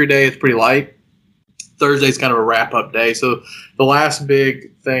introductory day. It's pretty light. Thursday's kind of a wrap-up day. So the last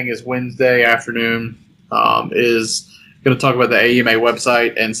big thing is Wednesday afternoon, is going to talk about the AEMA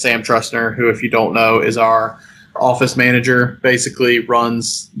website, and Sam Trustner, who, if you don't know, is our office manager, basically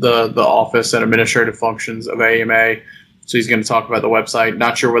runs the office and administrative functions of AEMA. So he's going to talk about the website.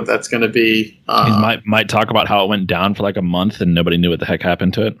 Not sure what that's going to be. He might talk about how it went down for like a month and nobody knew what the heck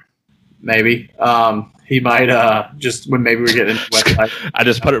happened to it. Maybe. He might just when maybe we're getting into the website. I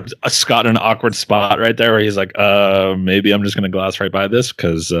just put Scott in an awkward spot right there where he's like, maybe I'm just going to gloss right by this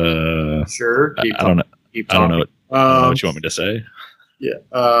because sure. I don't know. I don't know what you want me to say. Yeah.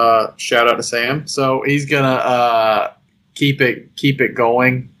 Shout out to Sam. So he's gonna keep it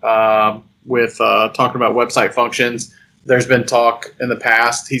going with talking about website functions. There's been talk in the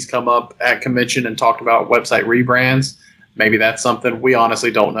past. He's come up at convention and talked about website rebrands. Maybe that's something. We honestly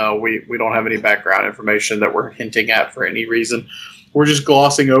don't know. We don't have any background information that we're hinting at for any reason. We're just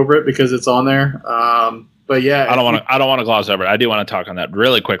glossing over it because it's on there. But yeah, I don't want to gloss over it. I do want to talk on that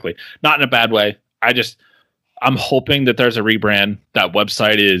really quickly. Not in a bad way. I'm hoping that there's a rebrand. That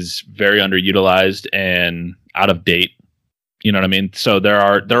website is very underutilized and out of date. You know what I mean? So there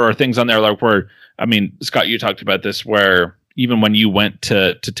are things on there like where, I mean, Scott, you talked about this, where even when you went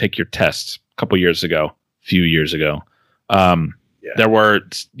to take your tests a few years ago, there were,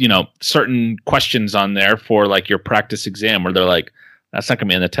 certain questions on there for like your practice exam where they're like, that's not going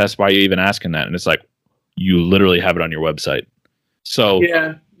to be in the test. Why are you even asking that? And it's like, you literally have it on your website. So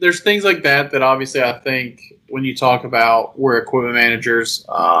yeah, there's things like that obviously I think when you talk about we're equipment managers,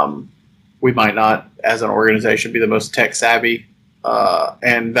 we might not, as an organization, be the most tech savvy,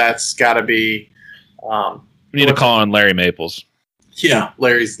 and that's got to be. We need to call on Larry Maples. Yeah,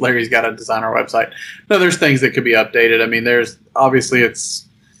 Larry's got to design our website. No, there's things that could be updated. I mean, there's obviously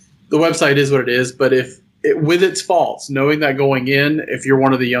the website is what it is, but with its faults, knowing that going in, if you're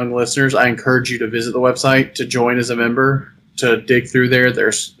one of the young listeners, I encourage you to visit the website, to join as a member, to dig through there.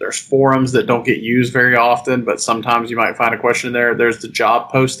 There's forums that don't get used very often, but sometimes you might find a question in there. There's the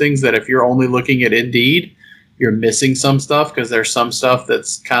job postings that if you're only looking at Indeed, you're missing some stuff, because there's some stuff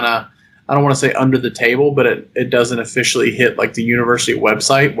that's kind of, I don't want to say under the table, but it doesn't officially hit like the university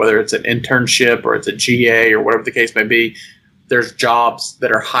website, whether it's an internship or it's a GA or whatever the case may be. There's jobs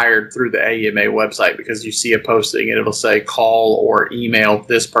that are hired through the AEMA website because you see a posting and it'll say call or email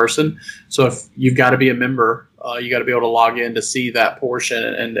this person. So if you've got to be a member, you got to be able to log in to see that portion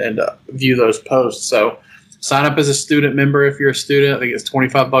and view those posts. So sign up as a student member if you're a student. I think it's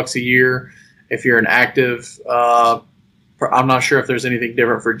 $25 a year. If you're an active, I'm not sure if there's anything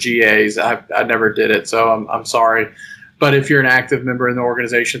different for GAs. I never did it, so I'm sorry. But if you're an active member in the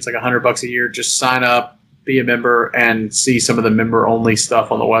organization, it's like $100 a year. Just sign up, be a member, and see some of the member-only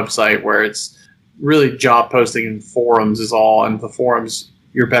stuff on the website where it's really job posting and forums is all. And the forums,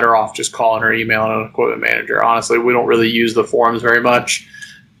 you're better off just calling or emailing an equipment manager. Honestly, we don't really use the forums very much,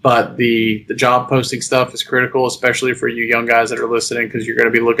 but the job posting stuff is critical, especially for you young guys that are listening, because you're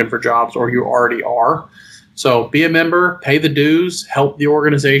going to be looking for jobs, or you already are. So be a member, pay the dues, help the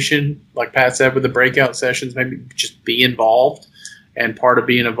organization. Like Pat said, with the breakout sessions, maybe just be involved. And part of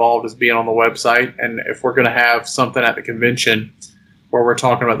being involved is being on the website. And if we're going to have something at the convention where we're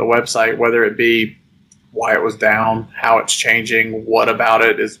talking about the website, whether it be why it was down, how it's changing, what about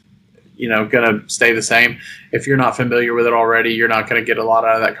it is, going to stay the same. If you're not familiar with it already, you're not going to get a lot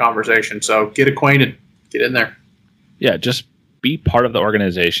out of that conversation. So get acquainted, get in there. Yeah, just be part of the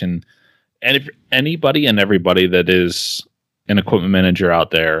organization. And if anybody and everybody that is an equipment manager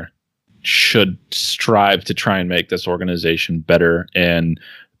out there should strive to try and make this organization better and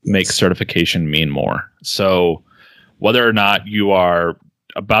make certification mean more. So whether or not you are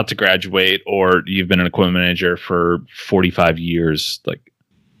about to graduate or you've been an equipment manager for 45 years, like,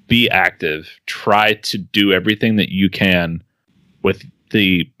 be active, try to do everything that you can with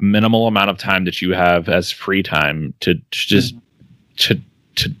the minimal amount of time that you have as free time to just to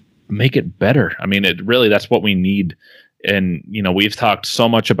make it better. I mean, that's what we need. And, we've talked so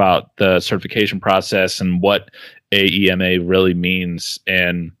much about the certification process and what AEMA really means.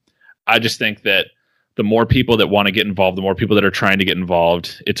 And I just think that the more people that want to get involved, the more people that are trying to get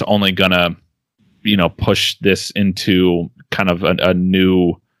involved, it's only going to, push this into kind of a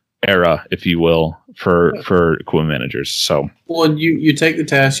new era, if you will, for equipment managers. So, well, you take the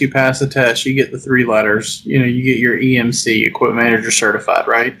test, you pass the test, you get the 3 letters, you get your EMC, equipment manager certified,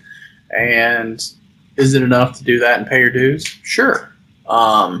 right? And is it enough to do that and pay your dues? Sure.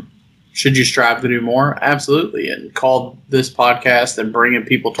 Should you strive to do more? Absolutely. And call this podcast and bringing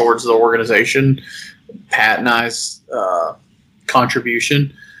people towards the organization, Pat and I's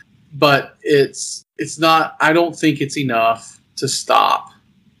contribution. But it's not. I don't think it's enough to stop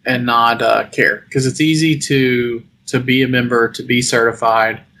and not care, because it's easy to be a member, to be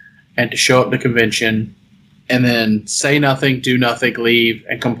certified, and to show up to convention, and then say nothing, do nothing, leave,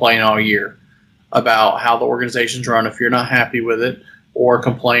 and complain all year about how the organization's run if you're not happy with it, or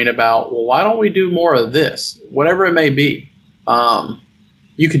complain about, well, why don't we do more of this, whatever it may be.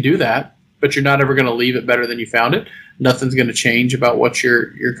 You can do that, but you're not ever going to leave it better than you found it. Nothing's going to change about what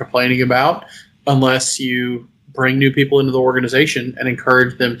you're complaining about unless you bring new people into the organization and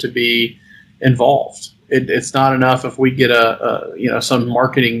encourage them to be involved. It's not enough if we get some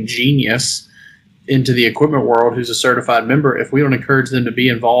marketing genius into the equipment world who's a certified member. If we don't encourage them to be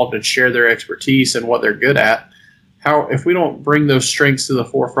involved and share their expertise and what they're good at, if we don't bring those strengths to the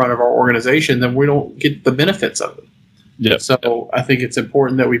forefront of our organization, then we don't get the benefits of it. Yeah. So I think it's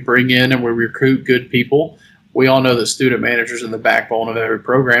important that we bring in and we recruit good people. We all know that student managers are the backbone of every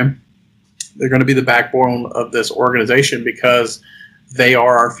program. They're going to be the backbone of this organization because they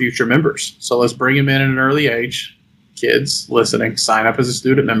are our future members. So let's bring them in at an early age. Kids listening, sign up as a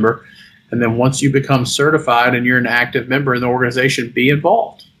student member. And then once you become certified and you're an active member in the organization, be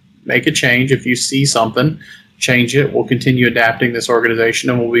involved. Make a change. If you see something, change it. We'll continue adapting this organization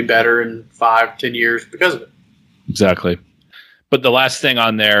and we'll be better in 5-10 years because of it. Exactly. But the last thing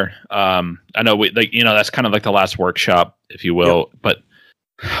on there, I know that's kind of like the last workshop, if you will, yep. But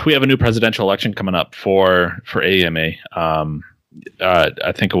we have a new presidential election coming up for AEMA.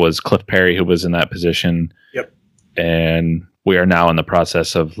 I think it was Cliff Perry who was in that position. Yep. And we are now in the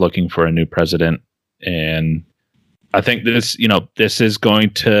process of looking for a new president. And I think this is going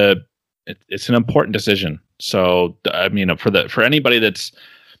to, it's an important decision. So, I mean, for anybody that's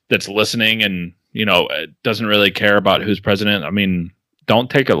listening and, doesn't really care about who's president, I mean, don't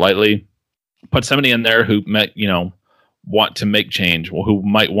take it lightly. Put somebody in there who want to make change, who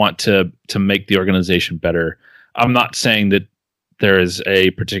might want to make the organization better. I'm not saying that there is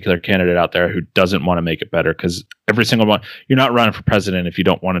a particular candidate out there who doesn't want to make it better, because every single one, you're not running for president if you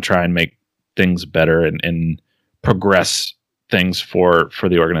don't want to try and make things better and progress things for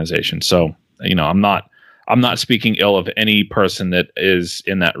the organization. So, I'm not speaking ill of any person that is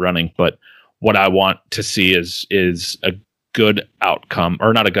in that running, but what I want to see is a good outcome,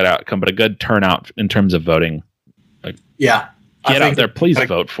 or not a good outcome, but a good turnout in terms of voting. Get out there, please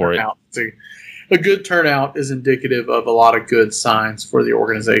vote for it. A good turnout is indicative of a lot of good signs for the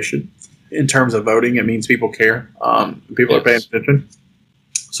organization. In terms of voting, it means people care. People are paying attention.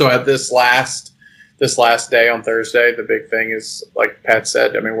 So at this last day on Thursday, the big thing is, like Pat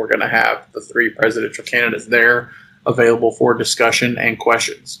said, I mean, we're going to have the 3 presidential candidates there available for discussion and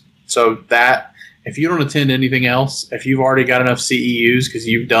questions. So that, if you don't attend anything else, if you've already got enough CEUs because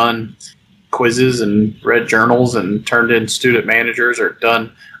you've done quizzes and read journals and turned in student managers or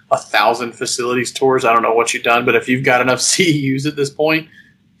done 1,000 facilities tours, I don't know what you've done, but if you've got enough CEUs at this point,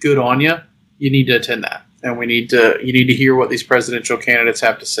 good on you. You need to attend that. And you need to hear what these presidential candidates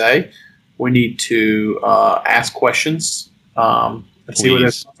have to say. We need to ask questions. And see what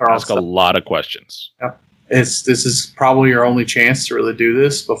ask a lot of questions. Yep. This is probably your only chance to really do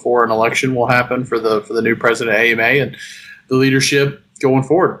this before an election will happen for the new president of AMA and the leadership going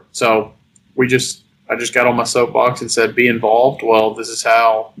forward. So I just got on my soapbox and said, be involved. Well, this is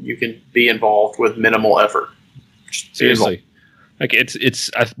how you can be involved with minimal effort. Seriously. Like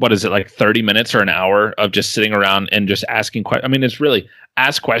it's what is it, like 30 minutes or an hour of just sitting around and just asking questions? I mean, it's really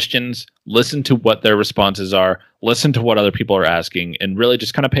ask questions, listen to what their responses are, listen to what other people are asking, and really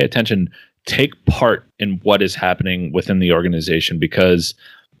just kind of pay attention. Take part in what is happening within the organization, because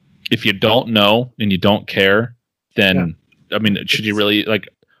if you don't know and you don't care, then I mean, should you really like?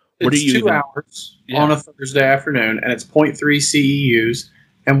 What it's are you 2 hours on a Thursday afternoon, and it's 0.3 CEUs,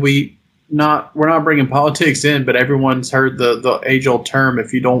 and we're not bringing politics in, but everyone's heard the age-old term: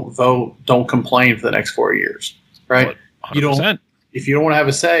 if you don't vote, don't complain for the next 4 years, right? 100%. If you don't want to have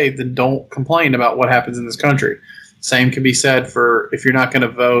a say, then don't complain about what happens in this country. Same can be said for if you're not going to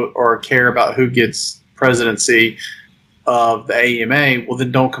vote or care about who gets presidency of the AEMA, well,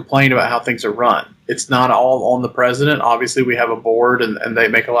 then don't complain about how things are run. It's not all on the president. Obviously, we have a board and they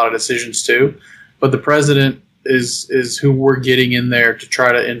make a lot of decisions too. But the president is who we're getting in there to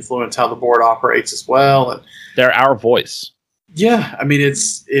try to influence how the board operates as well. And they're our voice. Yeah, I mean,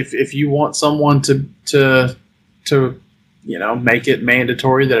 it's if you want someone to make it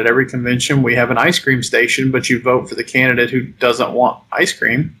mandatory that at every convention we have an ice cream station, but you vote for the candidate who doesn't want ice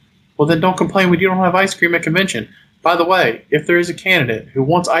cream, well, then don't complain when you don't have ice cream at convention. By the way, if there is a candidate who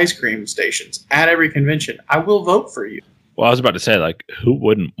wants ice cream stations at every convention, I will vote for you. Well, I was about to say, like, who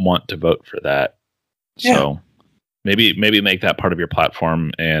wouldn't want to vote for that? Yeah. So maybe make that part of your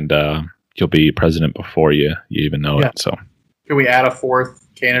platform, and you'll be president before you even know it. So can we add a fourth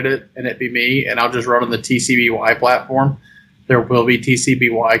candidate and it be me, and I'll just run on the TCBY platform? There will be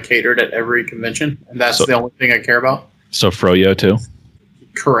TCBY catered at every convention, and that's the only thing I care about. So Froyo too?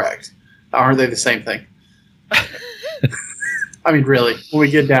 Correct. Aren't they the same thing? I mean, really, when we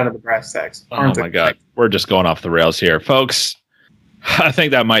get down to the brass tacks. Oh my God. We're just going off the rails here. Folks, I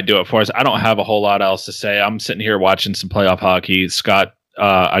think that might do it for us. I don't have a whole lot else to say. I'm sitting here watching some playoff hockey. Scott,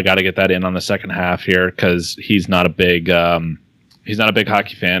 I got to get that in on the second half here because he's not a big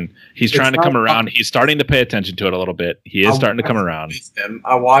hockey fan. He's trying to come around. He's starting to pay attention to it a little bit. He is starting to come around.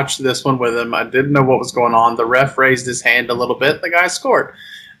 I watched this one with him. I didn't know what was going on. The ref raised his hand a little bit. The guy scored.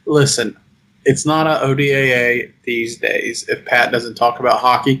 Listen, it's not a ODAA these days if Pat doesn't talk about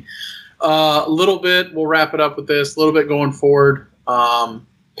hockey. A little bit, we'll wrap it up with this. A little bit going forward.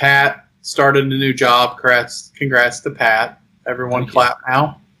 Pat started a new job. Congrats to Pat. Everyone clap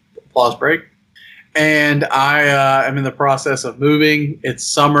now. Applause break. And I am in the process of moving. It's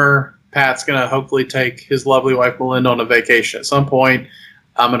summer. Pat's going to hopefully take his lovely wife, Melinda, on a vacation at some point.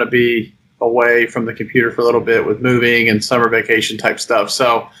 I'm going to be away from the computer for a little bit with moving and summer vacation type stuff.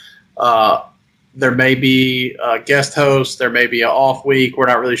 So there may be a guest host. There may be an off week. We're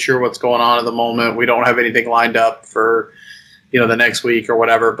not really sure what's going on at the moment. We don't have anything lined up for the next week or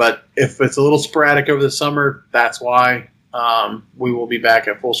whatever. But if it's a little sporadic over the summer, that's why. We will be back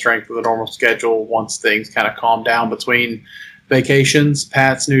at full strength with a normal schedule once things kind of calm down between vacations,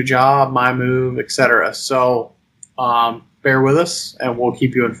 Pat's new job, my move, etc. So bear with us, and we'll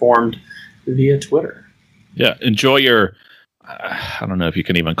keep you informed via Twitter. Yeah, enjoy your I don't know if you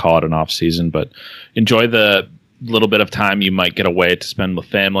can even call it an off season, but enjoy the little bit of time you might get away to spend with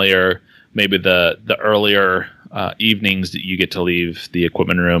family, or maybe the earlier evenings that you get to leave the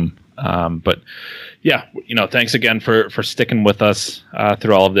equipment room. But yeah, thanks again for sticking with us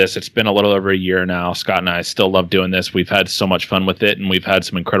through all of this. It's been a little over a year now. Scott and I still love doing this. We've had so much fun with it, and we've had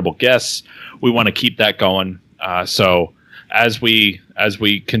some incredible guests. We want to keep that going. So as we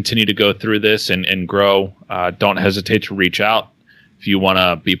continue to go through this and grow, don't hesitate to reach out if you want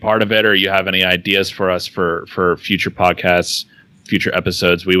to be part of it, or you have any ideas for us for future podcasts, future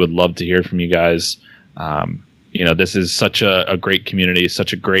episodes. We would love to hear from you guys. This is such a great community,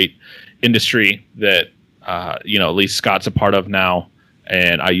 such a great industry that, at least Scott's a part of now,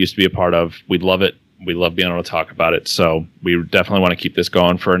 and I used to be a part of. We love it. We love being able to talk about it. So we definitely want to keep this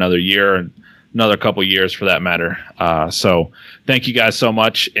going for another year and another couple years for that matter. So thank you guys so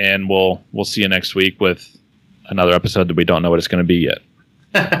much, and we'll see you next week with another episode that we don't know what it's going to be yet.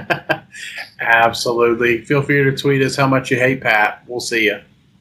 Absolutely. Feel free to tweet us how much you hate Pat. We'll see you.